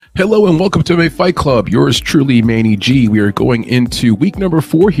Hello and welcome to my Fight Club. Yours truly, Manny G. We are going into week number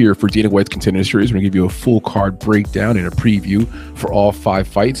 4 here for Dana White's Contender Series. We're going to give you a full card breakdown and a preview for all 5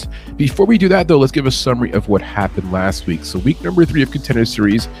 fights. Before we do that, though, let's give a summary of what happened last week. So week number 3 of Contender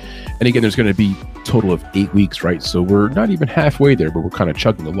Series. And again, there's going to be a total of 8 weeks, right? So we're not even halfway there, but we're kind of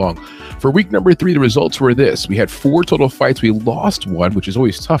chugging along. For week number 3, the results were this. We had 4 total fights. We lost 1, which is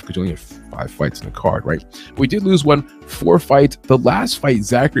always tough because you only have 5 fights in the card, right? We did lose 1, 4 fights. The last fight,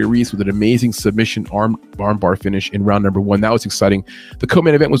 Zachary Reese with an amazing submission armbar finish in round number 1. That was exciting. The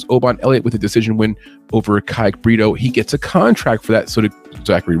co-main event was Oban Elliott with a decision win over Kaik Brito. He gets a contract for that. So did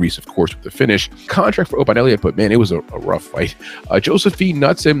Zachary Reese, of course, with the finish. Contract for Oban Elliott, but man, it was a rough fight. Josephine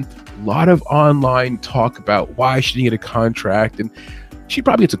Knudsen, a lot of online talk about why she didn't get a contract, and she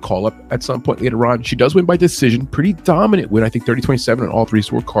probably gets a call-up at some point later on. She does win by decision. Pretty dominant win, I think 30-27 on all 3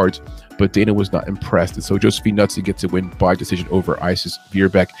 scorecards, but Dana was not impressed. And so Josephine Knudsen gets a win by decision over Isis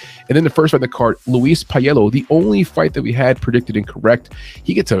Bierbeck. And then the first fight on the card, Luis Paiello, the only fight that we had predicted incorrect.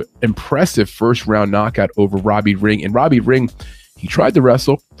 He gets an impressive first-round knockout over Robbie Ring. And Robbie Ring, he tried to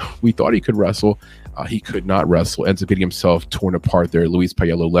wrestle. We thought he could wrestle. He could not wrestle. Ends up getting himself torn apart there. Luis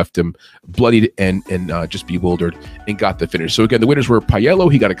Paiello left him bloodied and just bewildered and got the finish. So again, the winners were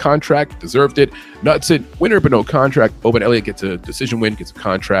Paiello. He got a contract, deserved it. Knudsen, winner but no contract. Oban Elliott gets a decision win, gets a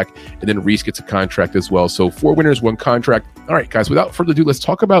contract, and then Reese gets a contract as well. So 4 winners, 1 contract. All right, guys, without further ado, let's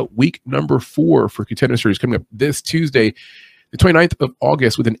talk about week number 4 for Contender Series coming up this Tuesday, the 29th of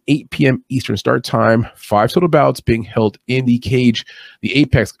August, with an 8 p.m. Eastern start time. 5 total bouts being held in the cage, the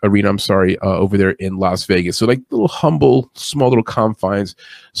Apex Arena, over there in Las Vegas. So like little humble, small little confines,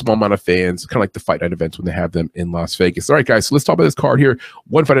 small amount of fans, kind of like the fight night events when they have them in Las Vegas. All right, guys, so let's talk about this card here,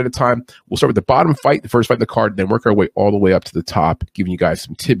 1 fight at a time. We'll start with the bottom fight, the first fight in the card, then work our way all the way up to the top, giving you guys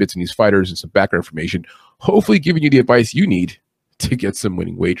some tidbits in these fighters and some background information, hopefully giving you the advice you need to get some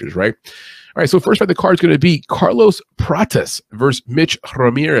winning wagers, right? All right, so first fight the card is going to be Carlos Pratas versus Mitch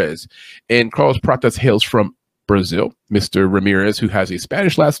Ramirez. And Carlos Pratas hails from Brazil. Mr. Ramirez, who has a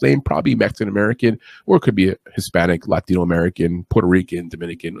Spanish last name, probably Mexican-American, or it could be a Hispanic, Latino-American, Puerto Rican,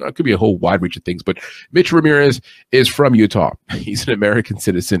 Dominican. It could be a whole wide range of things. But Mitch Ramirez is from Utah. He's an American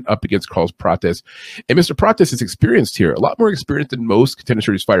citizen up against Carlos Pratas. And Mr. Pratas is experienced here, a lot more experienced than most Contender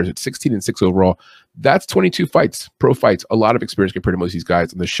Series fighters at 16-6 overall. That's 22 fights, pro fights, a lot of experience compared to most of these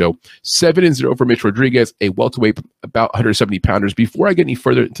guys on the show. 7-0 for Mitch Rodriguez, a welterweight, about 170 pounders. Before I get any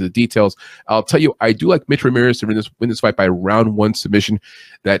further into the details, I'll tell you, I do like Mitch Ramirez to win this fight by round 1 submission.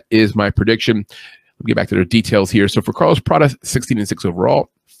 That is my prediction. Let me get back to the details here. So for Carlos Pratas, 16-6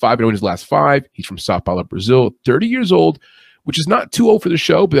 overall, 5-0 in his last 5. He's from Sao Paulo, Brazil, 30 years old, which is not too old for the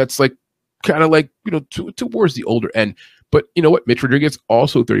show, but that's like kind of like, you know, towards the older end. But you know what? Mitch Rodriguez,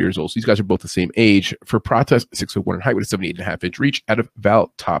 also 30 years old. So these guys are both the same age. For Pratas, 6'1" in height with a 78.5-inch reach out of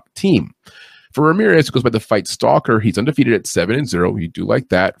Val Top Team. For Ramirez, who goes by the Fight Stalker, he's undefeated at 7-0. You do like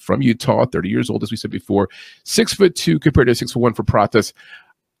that. From Utah, 30 years old, as we said before. 6'2" compared to 6'1" for Pratas.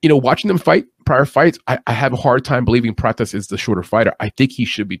 You know, watching them fight, prior fights, I have a hard time believing Pratas is the shorter fighter. I think he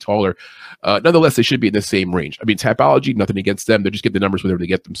should be taller. Nonetheless, they should be in the same range. I mean, Tapology, nothing against them. They just get the numbers whenever they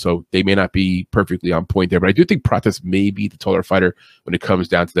get them, so they may not be perfectly on point there. But I do think Pratas may be the taller fighter when it comes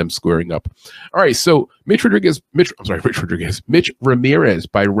down to them squaring up. All right, so Mitch Ramirez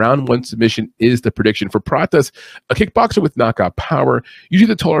by round 1 submission is the prediction. For Pratas, a kickboxer with knockout power, usually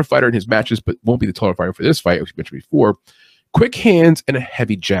the taller fighter in his matches, but won't be the taller fighter for this fight, as we mentioned before. Quick hands and a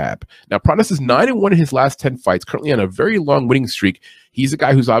heavy jab. Now, Pratas is 9-1 in his last 10 fights, currently on a very long winning streak. He's a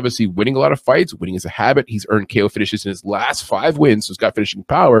guy who's obviously winning a lot of fights. Winning is a habit. He's earned KO finishes in his last 5 wins, so he's got finishing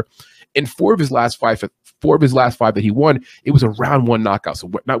power. In 4 of his last 5 that he won, it was a round 1 knockout, so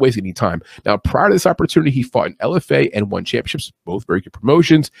not wasting any time. Now, prior to this opportunity, he fought in LFA and won championships, both very good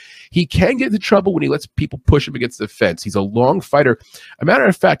promotions. He can get into trouble when he lets people push him against the fence. He's a long fighter. A matter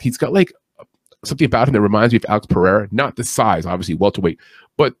of fact, he's got like something about him that reminds me of Alex Pereira. Not the size, obviously welterweight,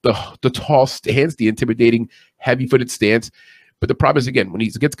 but the tall stance, the intimidating, heavy-footed stance. But the problem is, again, when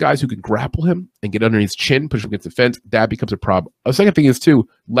he's against guys who can grapple him and get under his chin, push him against the fence, that becomes a problem. The second thing is, too,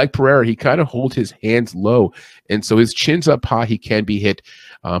 like Pereira, he kind of holds his hands low. And so his chin's up high, he can be hit.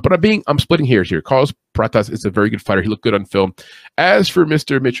 But I'm splitting hairs here. Carlos Pratas is a very good fighter. He looked good on film. As for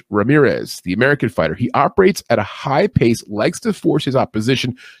Mr. Mitch Ramirez, the American fighter, he operates at a high pace, likes to force his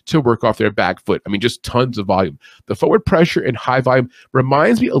opposition to work off their back foot. I mean, just tons of volume. The forward pressure and high volume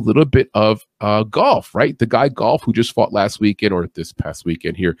reminds me a little bit of Golf, right? The guy Golf who just fought last weekend or this past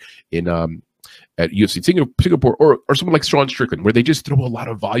weekend here in at UFC Singapore, or someone like Sean Strickland, where they just throw a lot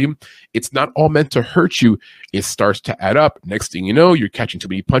of volume. It's not all meant to hurt you. It starts to add up. Next thing you know, you're catching too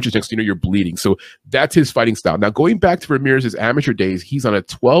many punches. Next thing you know, you're bleeding. So that's his fighting style. Now, going back to Ramirez's amateur days, he's on a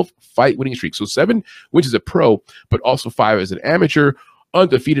 12-fight winning streak. So 7 wins as a pro, but also 5 as an amateur,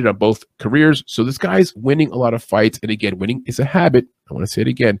 undefeated on both careers. So this guy's winning a lot of fights. And again, winning is a habit. I want to say it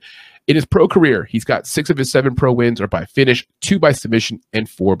again. In his pro career, he's got 6 of his 7 pro wins are by finish, 2 by submission, and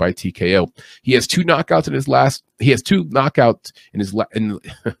 4 by TKO. He has 2 knockouts in his last. He has 2 knockouts in his in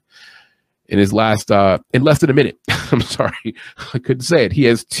less than a minute. I'm sorry, I couldn't say it. He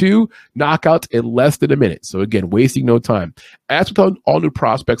has 2 knockouts in less than a minute. So again, wasting no time. As with all new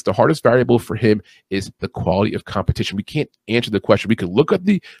prospects, the hardest variable for him is the quality of competition. We can't answer the question. We can look at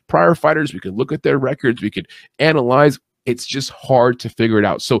the prior fighters. We can look at their records. We can analyze. It's just hard to figure it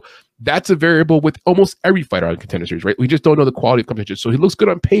out. So that's a variable with almost every fighter on Contender Series, right? We just don't know the quality of competition. So he looks good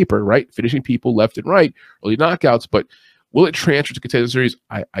on paper, right? Finishing people left and right, early knockouts, but will it transfer to Contender Series?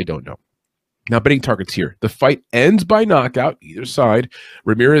 I don't know. Now, betting targets here. The fight ends by knockout, either side.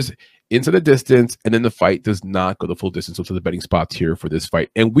 Ramirez into the distance, and then the fight does not go the full distance. So the betting spots here for this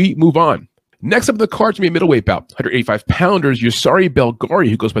fight. And we move on. Next up in the card to be a middleweight bout, 185-pounders, Yusari Belgari,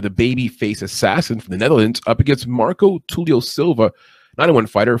 who goes by the babyface assassin from the Netherlands, up against Marco Tulio Silva, 91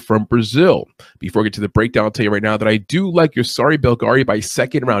 fighter from Brazil. Before I get to the breakdown, I'll tell you right now that I do like Yusari Belgari by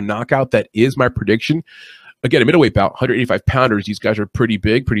second round knockout. That is my prediction. Again, a middleweight bout, 185-pounders. These guys are pretty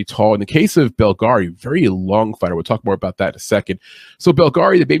big, pretty tall. In the case of Belgari, very long fighter. We'll talk more about that in a second. So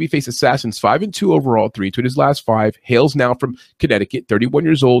Belgari, the babyface assassin's 5-2 overall, 3 to his last 5. Hails now from Connecticut, 31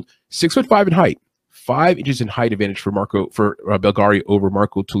 years old, 6'5" in height, 5 inches in height advantage for Belgari over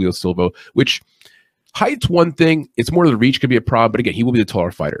Marco Tulio Silva, which height's one thing. It's more the reach could be a problem, but again, he will be the taller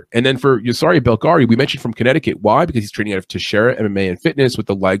fighter. And then for Yusari Belgari, we mentioned from Connecticut. Why? Because he's training out of Teixeira MMA and Fitness with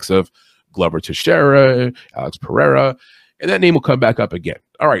the likes of Glover Teixeira, Alex Pereira, and that name will come back up again.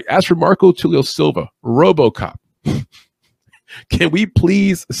 All right, as for Marco Tulio Silva, RoboCop. Can we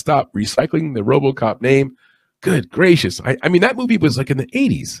please stop recycling the RoboCop name? Good gracious. I mean, that movie was like in the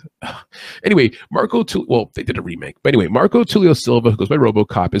 80s. Anyway, well, they did a remake. But anyway, Marco Tulio Silva, who goes by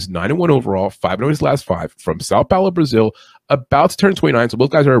RoboCop, is 9-1 overall, 5-0 his last 5, from Sao Paulo, Brazil, about to turn 29. So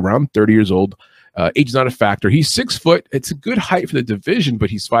both guys are around 30 years old. Age is not a factor. He's 6 foot. It's a good height for the division, but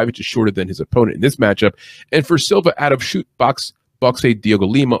he's 5 inches shorter than his opponent in this matchup. And for Silva, out of Shoot Boxe Diogo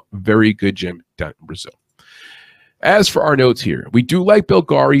Lima, very good gym down in Brazil. As for our notes here, we do like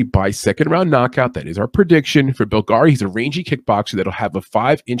Belgari by second round knockout. That is our prediction. For Belgari, he's a rangy kickboxer that'll have a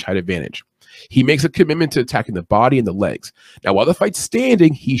 5-inch height advantage. He makes a commitment to attacking the body and the legs. Now, while the fight's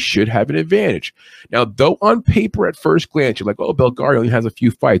standing, he should have an advantage. Now, though on paper at first glance, you're like, oh, Belgari only has a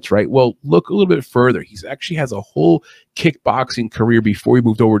few fights, right? Well, look a little bit further. He actually has a whole kickboxing career before he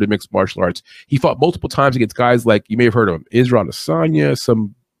moved over to mixed martial arts. He fought multiple times against guys like, you may have heard of him, Israel Adesanya,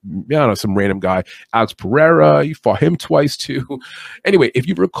 some random guy, Alex Pereira. You fought him twice too. Anyway, if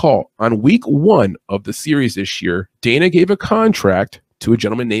you recall, on week 1 of the series this year, Dana gave a contract to a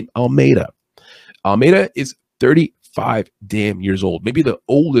gentleman named Almeida. Almeida is 35 damn years old, maybe the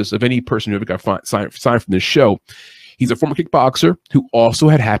oldest of any person who ever got signed from this show. He's a former kickboxer who also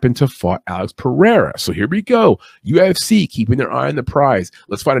had happened to fight Alex Pereira. So here we go. UFC keeping their eye on the prize.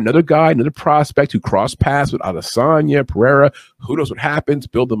 Let's find another guy, another prospect who crossed paths with Adesanya, Pereira. Who knows what happens?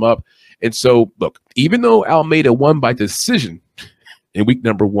 Build them up. And so, look, even though Almeida won by decision in week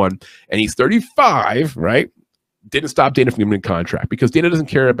number 1, and he's 35, right? Didn't stop Dana from giving him a contract, because Dana doesn't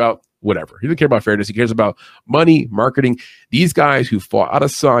care about whatever. He doesn't care about fairness. He cares about money, marketing. These guys who fought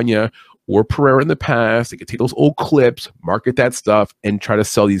Adesanya or Pereira in the past, they can take those old clips, market that stuff, and try to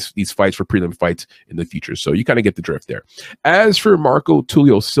sell these fights for prelim fights in the future. So you kind of get the drift there. As for Marco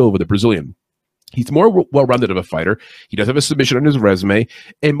Tulio Silva, the Brazilian, he's more well-rounded of a fighter. He does have a submission on his resume,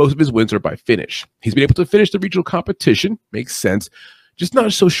 and most of his wins are by finish. He's been able to finish the regional competition. Makes sense. Just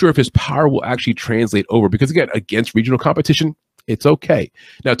not so sure if his power will actually translate over, because again, against regional competition, it's okay.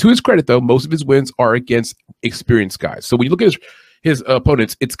 Now, to his credit, though, most of his wins are against experienced guys. So when you look at his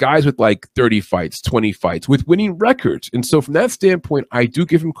opponents, it's guys with like 30 fights, 20 fights, with winning records. And so from that standpoint, I do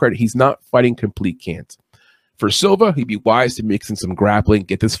give him credit. He's not fighting complete cans. For Silva, he'd be wise to mix in some grappling,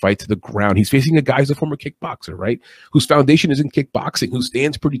 get this fight to the ground. He's facing a guy who's a former kickboxer, right? Whose foundation is in kickboxing, who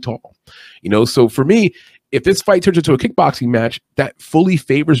stands pretty tall. You know, so for me, if this fight turns into a kickboxing match, that fully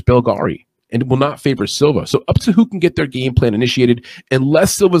favors Belgari and will not favor Silva. So up to who can get their game plan initiated,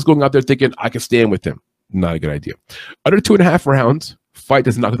 unless Silva's going out there thinking, I can stand with him. Not a good idea. Under 2.5 rounds, fight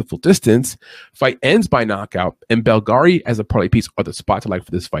does not go the full distance. Fight ends by knockout, and Belgari as a parlay piece are the spot to like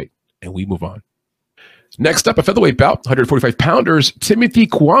for this fight. And we move on. Next up, a featherweight bout, 145-pounders, Timothy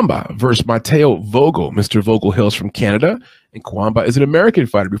Kwamba versus Mateo Vogel. Mr. Vogel hails from Canada, and Kwamba is an American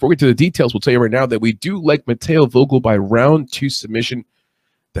fighter. Before we get to the details, we'll tell you right now that we do like Mateo Vogel by round 2 submission.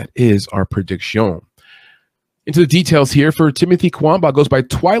 That is our prediction. Into the details here for Timothy Kwamba, goes by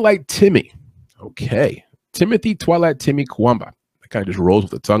Twilight Timmy. Okay, Timothy Twilight Timmy Kwamba. Kind of just rolls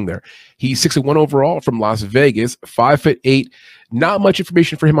with the tongue there. He's 6'1" overall from Las Vegas, 5'8". Not much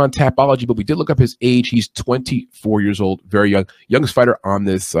information for him on Tapology, but we did look up his age. He's 24 years old, very young. Youngest fighter on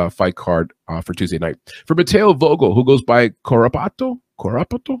this fight card for Tuesday night. For Mateo Vogel, who goes by Corapato?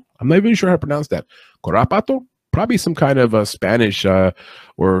 I'm not even sure how to pronounce that. Corapato? Probably some kind of Spanish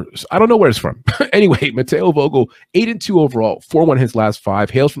or I don't know where it's from. Anyway, Mateo Vogel, 8-2 overall, 4-1 his last 5.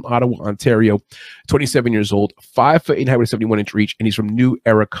 Hails from Ottawa, Ontario, 27 years old, 5'8" height with a 71-inch reach, and he's from New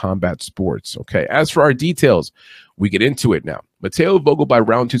Era Combat Sports. Okay, as for our details, we get into it now. Mateo Vogel by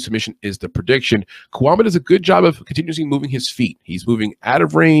round 2 submission is the prediction. Kwamba does a good job of continuously moving his feet. He's moving out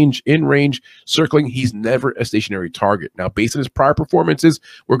of range, in range, circling. He's never a stationary target. Now, based on his prior performances,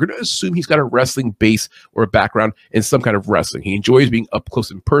 we're going to assume he's got a wrestling base or a background in some kind of wrestling. He enjoys being up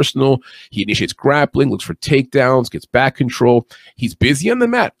close and personal. He initiates grappling, looks for takedowns, gets back control. He's busy on the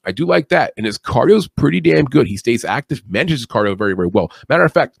mat. I do like that. And his cardio is pretty damn good. He stays active, manages his cardio very, very well. Matter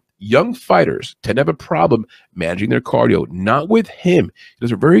of fact, young fighters tend to have a problem managing their cardio. Not with him. He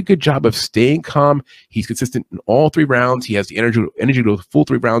does a very good job of staying calm. He's consistent in all 3 rounds. He has the energy to go the full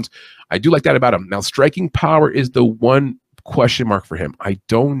 3 rounds. I do like that about him. Now, striking power is the one question mark for him. I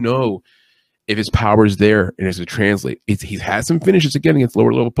don't know if his power is there and is it translate. He's had some finishes again against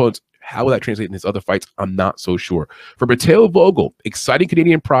lower level opponents. How will that translate in his other fights? I'm not so sure. For Mateo Vogel, exciting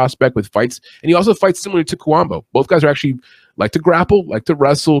Canadian prospect with fights, and he also fights similar to Kwamba. Both guys are actually like to grapple, like to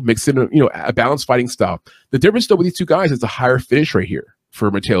wrestle, mix in a balanced fighting style. The difference though with these two guys is the higher finish rate here. For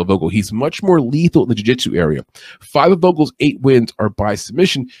Mateo Vogel, he's much more lethal in the jiu-jitsu area. 5 of Vogel's 8 wins are by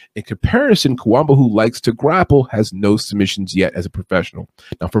submission. In comparison, Kwamba, who likes to grapple, has no submissions yet as a professional.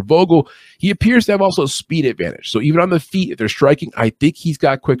 Now, for Vogel, he appears to have also a speed advantage. So even on the feet, if they're striking, I think he's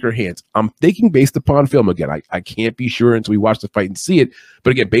got quicker hands. I'm thinking based upon film again. I can't be sure until we watch the fight and see it.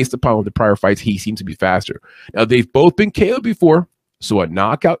 But again, based upon the prior fights, he seems to be faster. Now, they've both been KO'd before, so a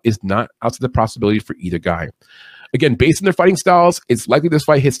knockout is not outside the possibility for either guy. Again, based on their fighting styles, it's likely this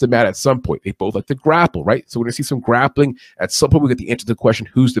fight hits the mat at some point. They both like to grapple, right? So we're going to see some grappling. At some point, we get the answer to the question,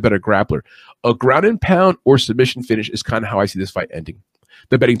 who's the better grappler? A ground and pound or submission finish is kind of how I see this fight ending.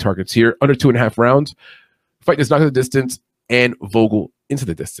 The betting targets here, under 2.5 rounds. Fight does not go the distance, and Vogel into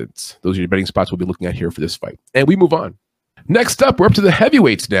the distance. Those are your betting spots we'll be looking at here for this fight. And we move on. Next up, we're up to the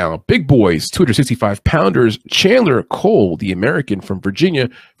heavyweights now. Big boys, 265-pounders. Chandler Cole, the American from Virginia,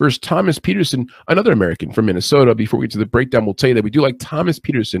 versus Thomas Peterson, another American from Minnesota. Before we get to the breakdown, we'll tell you that we do like Thomas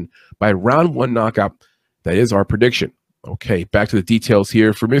Peterson by round 1 knockout. That is our prediction. Okay, back to the details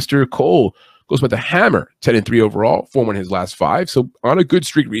here. For Mr. Cole, goes by the hammer, 10-3 overall, 4-1 his last 5. So on a good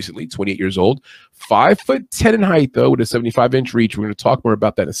streak recently, 28 years old. 5'10" in height, though, with a 75-inch reach. We're going to talk more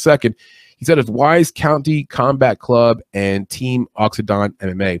about that in a second. He's out of Wise County Combat Club and Team Oxidon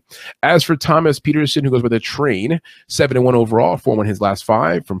MMA. As for Thomas Peterson, who goes by the Train, 7-1 overall, 4-1 his last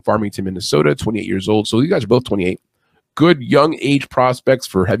 5 from Farmington, Minnesota, 28 years old. So these guys are both 28. Good young age prospects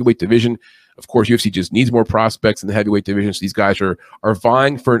for heavyweight division. Of course, UFC just needs more prospects in the heavyweight division. So these guys are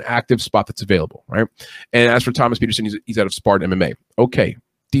vying for an active spot that's available, right? And as for Thomas Peterson, he's out of Spartan MMA. Okay,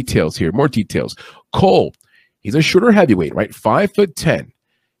 details here, more details. Cole, he's a shorter heavyweight, right? 5'10".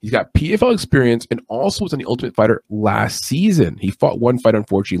 He's got PFL experience and also was on the Ultimate Fighter last season. He fought one fight,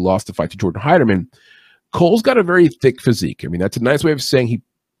 unfortunately, lost the fight to Jordan Heiderman. Cole's got a very thick physique. I mean, that's a nice way of saying he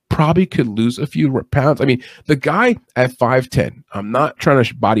probably could lose a few pounds. I mean, the guy at 5'10", I'm not trying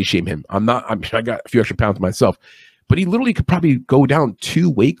to body shame him. I got a few extra pounds myself, but he literally could probably go down 2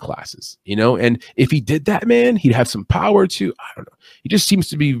 weight classes, and if he did that, man, he'd have some power too. I don't know. He just seems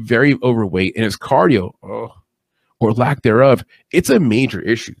to be very overweight, and his cardio, or lack thereof, it's a major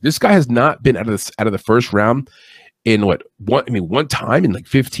issue. This guy has not been out of the first round in one time in like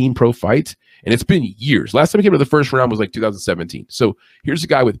 15 pro fights, and it's been years. Last time he came to the first round was like 2017. So here's a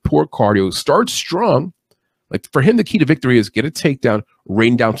guy with poor cardio, starts strong. Like for him, the key to victory is get a takedown,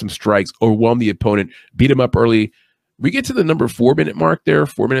 rain down some strikes, overwhelm the opponent, beat him up early. We get to the number 4-minute mark there,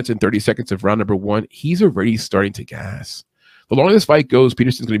 4 minutes and 30 seconds of round number 1. He's already starting to gas. The longer this fight goes,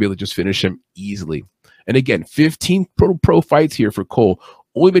 Peterson's going to be able to just finish him easily. And again, 15 pro fights here for Cole.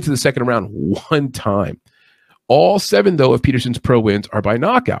 Only made to the second round 1 time. All 7, though, of Peterson's pro wins are by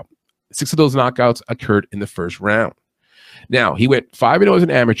knockout. 6 of those knockouts occurred in the first round. Now, he went 5-0 as an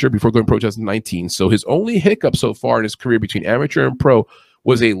amateur before going pro 2019. So his only hiccup so far in his career between amateur and pro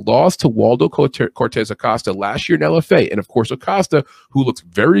was a loss to Waldo Cortez Acosta last year in LFA. And of course, Acosta, who looked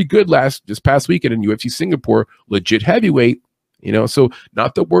very good this past weekend in UFC Singapore, legit heavyweight, so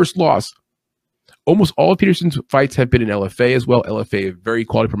not the worst loss. Almost all of Peterson's fights have been in LFA as well. LFA, a very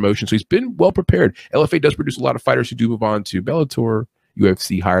quality promotion, so he's been well prepared. LFA does produce a lot of fighters who do move on to Bellator,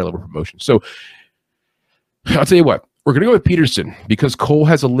 UFC, higher level promotions. So I'll tell you what, we're going to go with Peterson because Cole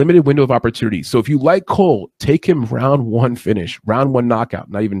has a limited window of opportunity. So if you like Cole, take him round 1 finish, round 1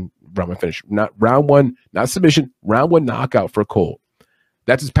 knockout, not even round 1 finish, not round 1, not submission, round 1 knockout for Cole.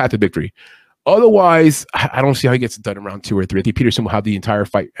 That's his path to victory. Otherwise, I don't see how he gets it done in round 2 or 3. I think Peterson will have the entire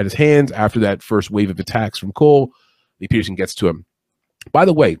fight at his hands after that first wave of attacks from Cole. I think Peterson gets to him. By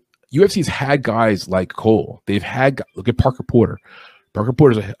the way, UFC's had guys like Cole. Look at Parker Porter. Parker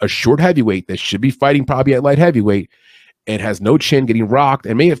Porter is a short heavyweight that should be fighting probably at light heavyweight and has no chin, getting rocked,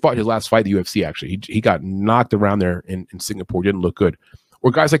 and may have fought his last fight in the UFC, actually. He got knocked around there in Singapore, didn't look good. Or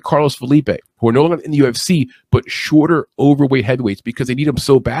guys like Carlos Felipe, who are no longer in the UFC, but shorter, overweight heavyweights because they need him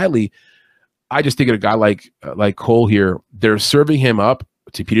so badly. I just think of a guy like Cole here. They're serving him up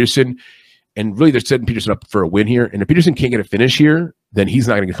to Peterson, and really they're setting Peterson up for a win here. And if Peterson can't get a finish here, then he's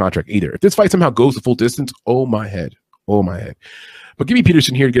not going to get a contract either. If this fight somehow goes the full distance, oh my head. But give me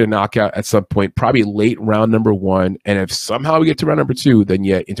Peterson here to get a knockout at some point, probably late round number 1. And if somehow we get to round number 2, then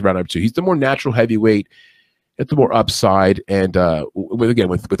yeah, into round number 2. He's the more natural heavyweight, at the more upside. And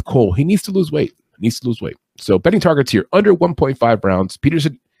with Cole, he needs to lose weight. So betting targets here under 1.5 rounds.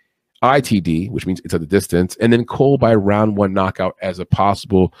 Peterson ITD, which means it's at the distance, and then Cole by round 1 knockout as a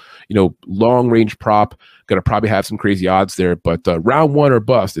possible, long range prop. Gonna probably have some crazy odds there, but round 1 or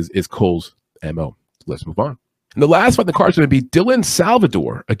bust is Cole's MO. Let's move on. And the last fight in the card is going to be Dylan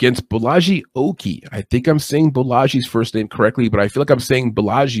Salvador against Balaji Oki. I think I'm saying Balaji's first name correctly, but I feel like I'm saying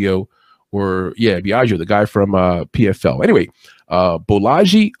Biagio, the guy from PFL. Anyway,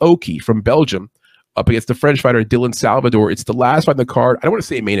 Balaji Oki from Belgium up against the French fighter Dylan Salvador. It's the last fight in the card. I don't want to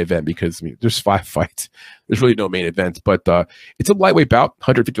say main event because there's 5 fights. There's really no main event, but it's a lightweight bout,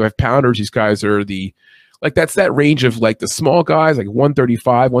 155 pounders. These guys are that's that range of the small guys, like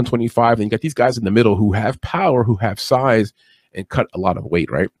 135, 125. And you got these guys in the middle who have power, who have size, and cut a lot of weight,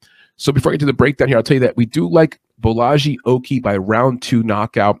 right? So before I get to the breakdown here, I'll tell you that we do like Balaji Oki by round 2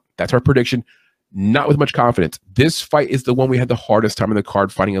 knockout. That's our prediction. Not with much confidence. This fight is the one we had the hardest time in the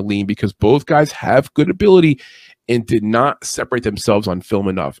card finding a lean because both guys have good ability and did not separate themselves on film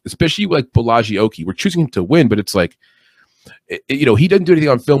enough, especially like Balaji Oki. We're choosing him to win, but it's like, he doesn't do anything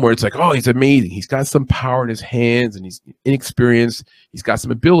on film where it's like, oh, he's amazing. He's got some power in his hands and he's inexperienced. He's got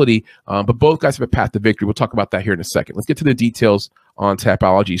some ability, but both guys have a path to victory. We'll talk about that here in a second. Let's get to the details on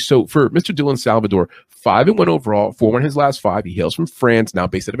Tapology. So for Mr. Dylan Salvador, 5-1 overall, 4-1 his last 5. He hails from France, now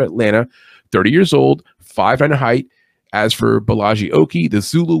based out of Atlanta, 30 years old, 5'9" height. As for Balaji Oki, the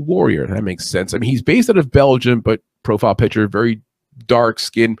Zulu warrior, that makes sense. I mean, he's based out of Belgium, but profile picture, very dark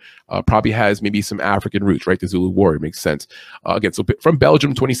skin, probably has maybe some African roots, right? The Zulu warrior makes sense. Again, so from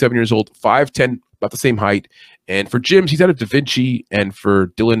Belgium, 27 years old, 5'10", about the same height. And for gyms, he's out of Da Vinci, and for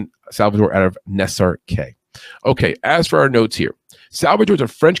Dylan Salvador out of Nessar K. Okay, as for our notes here, Salvador is a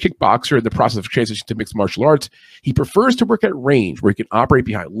French kickboxer in the process of transition to mixed martial arts. He prefers to work at range where he can operate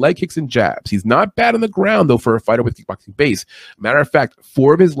behind leg kicks and jabs. He's not bad on the ground, though, for a fighter with kickboxing base. Matter of fact,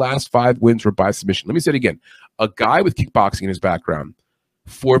 4 of his last 5 wins were by submission. Let me say it again. A guy with kickboxing in his background,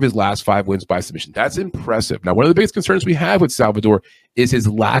 4 of his last 5 wins by submission. That's impressive. Now, one of the biggest concerns we have with Salvador is his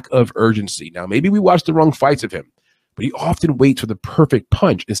lack of urgency. Now, maybe we watched the wrong fights of him, but he often waits for the perfect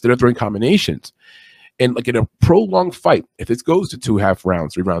punch instead of throwing combinations. And like in a prolonged fight, if this goes to 2.5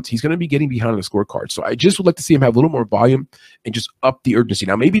 rounds, 3 rounds, he's going to be getting behind on the scorecard. So I just would like to see him have a little more volume and just up the urgency.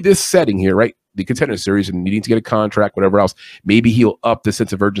 Now, maybe this setting here, right, the Contender Series and needing to get a contract, whatever else, maybe he'll up the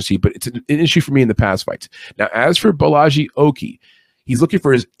sense of urgency, but it's an issue for me in the past fights. Now, as for Balaji Oki, he's looking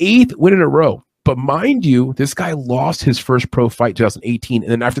for his 8th win in a row. But mind you, this guy lost his first pro fight in 2018,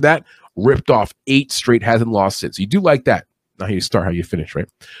 and then after that, ripped off 8 straight, hasn't lost since. So you do like that. Not how you start, how you finish, right?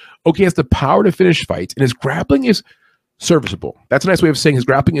 Oki has the power to finish fights, and his grappling is serviceable. That's a nice way of saying his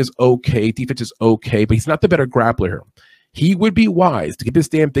grappling is okay, defense is okay, but he's not the better grappler here. He would be wise to get this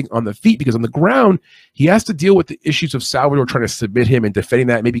damn thing on the feet because on the ground, he has to deal with the issues of Salvador trying to submit him and defending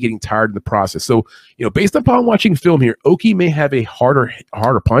that, maybe getting tired in the process. So, based upon watching film here, Oki may have a harder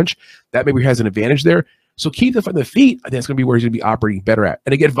punch. That maybe has an advantage there. So keep the fight on the feet. I think that's going to be where he's going to be operating better at.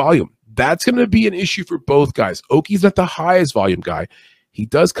 And again, volume. That's going to be an issue for both guys. Oki's not the highest volume guy. He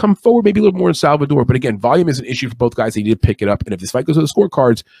does come forward maybe a little more in Salvador, but again, volume is an issue for both guys. They need to pick it up. And if this fight goes to the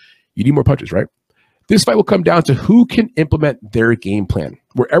scorecards, you need more punches, right? This fight will come down to who can implement their game plan.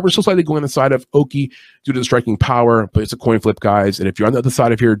 We're ever so slightly going on the side of Oki due to the striking power, but it's a coin flip, guys. And if you're on the other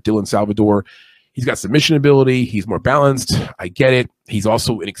side of here, Dylan Salvador, he's got submission ability. He's more balanced. I get it. He's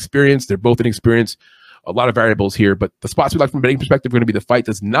also inexperienced. They're both inexperienced. A lot of variables here, but the spots we like from a betting perspective are going to be the fight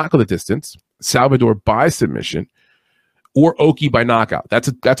does not go the distance, Salvador by submission, or Oki by knockout. That's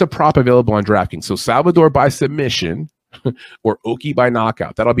a prop available on DraftKings. So Salvador by submission or Oki by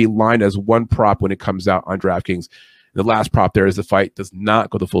knockout. That'll be lined as one prop when it comes out on DraftKings. The last prop there is the fight does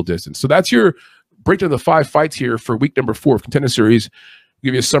not go the full distance. So that's your breakdown of the 5 fights here for week number 4 of Contender Series. I'll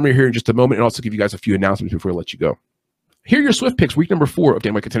give you a summary here in just a moment and also give you guys a few announcements before I let you go. Here are your swift picks week number 4 of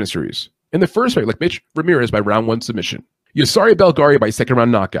Dana White Contender Series. In the first fight, like Mitch Ramirez by round 1 submission. Yosari Belgaria by second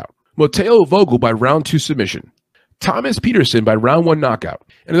round knockout. Mateo Vogel by round 2 submission. Thomas Peterson by round 1 knockout.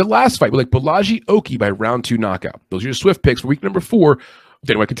 And in the last fight, we like Balaji Oki by round 2 knockout. Those are your swift picks for week number 4 of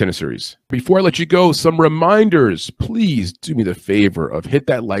Dana White Contender Series. Before I let you go, some reminders. Please do me the favor of hit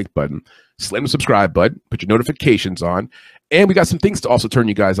that like button, slam the subscribe button, put your notifications on, and we got some things to also turn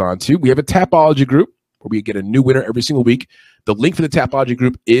you guys on to. We have a Tapology group where we get a new winner every single week. The link for the Tapology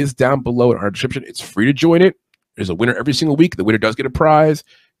group is down below in our description. It's free to join it. There's a winner every single week. The winner does get a prize,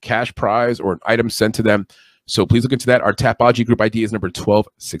 cash prize, or an item sent to them. So please look into that. Our Tapology group ID is number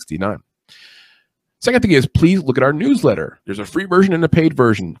 1269. Second thing is, please look at our newsletter. There's a free version and a paid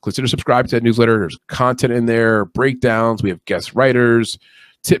version. Consider subscribing to that newsletter. There's content in there, breakdowns. We have guest writers,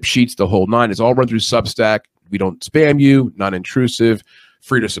 tip sheets, the whole 9. It's all run through Substack. We don't spam you, non-intrusive,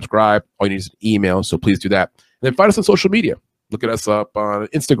 free to subscribe. All you need is an email, so please do that. And then find us on social media. Look at us up on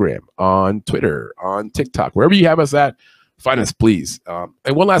Instagram, on Twitter, on TikTok, wherever you have us at, find us, please.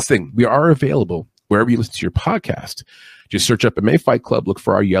 And one last thing, we are available wherever you listen to your podcast. Just search up MMA Fight Club, look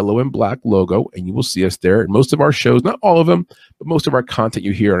for our yellow and black logo, and you will see us there. And most of our shows, not all of them, but most of our content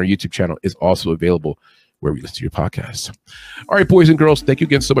you hear on our YouTube channel is also available wherever you listen to your podcast. All right, boys and girls, thank you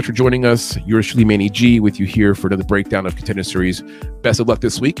again so much for joining us. Yours truly, Manny G, with you here for another breakdown of Contender Series. Best of luck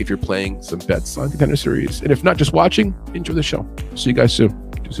this week if you're playing some bets on Contender Series. And if not, just watching, enjoy the show. See you guys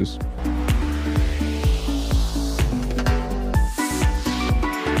soon. Deuces.